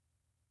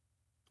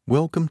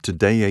Welcome to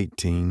Day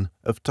 18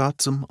 of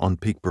Tatsum on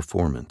Peak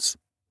Performance.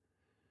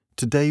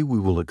 Today we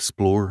will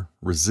explore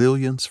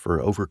resilience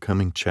for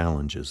overcoming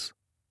challenges.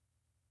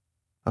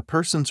 A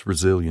person's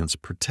resilience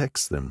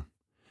protects them,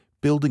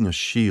 building a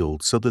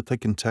shield so that they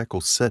can tackle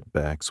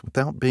setbacks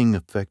without being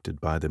affected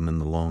by them in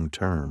the long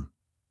term.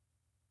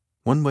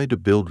 One way to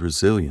build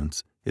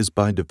resilience is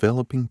by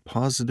developing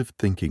positive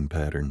thinking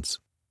patterns.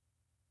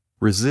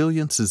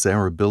 Resilience is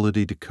our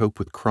ability to cope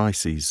with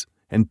crises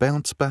and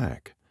bounce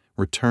back,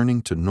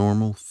 returning to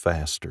normal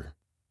faster.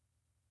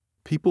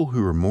 People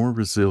who are more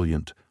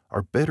resilient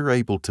are better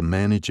able to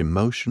manage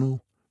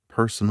emotional,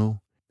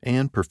 personal,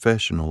 and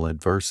professional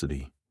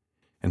adversity,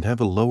 and have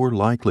a lower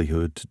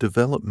likelihood to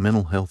develop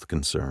mental health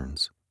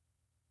concerns.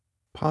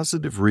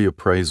 Positive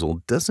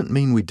reappraisal doesn't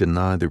mean we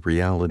deny the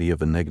reality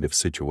of a negative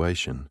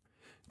situation,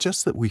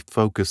 just that we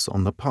focus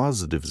on the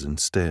positives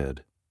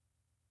instead.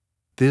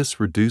 This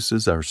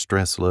reduces our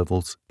stress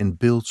levels and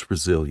builds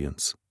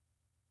resilience.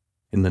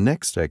 In the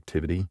next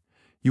activity,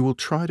 you will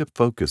try to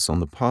focus on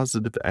the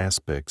positive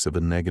aspects of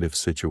a negative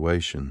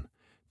situation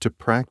to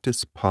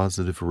practice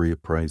positive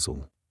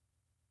reappraisal.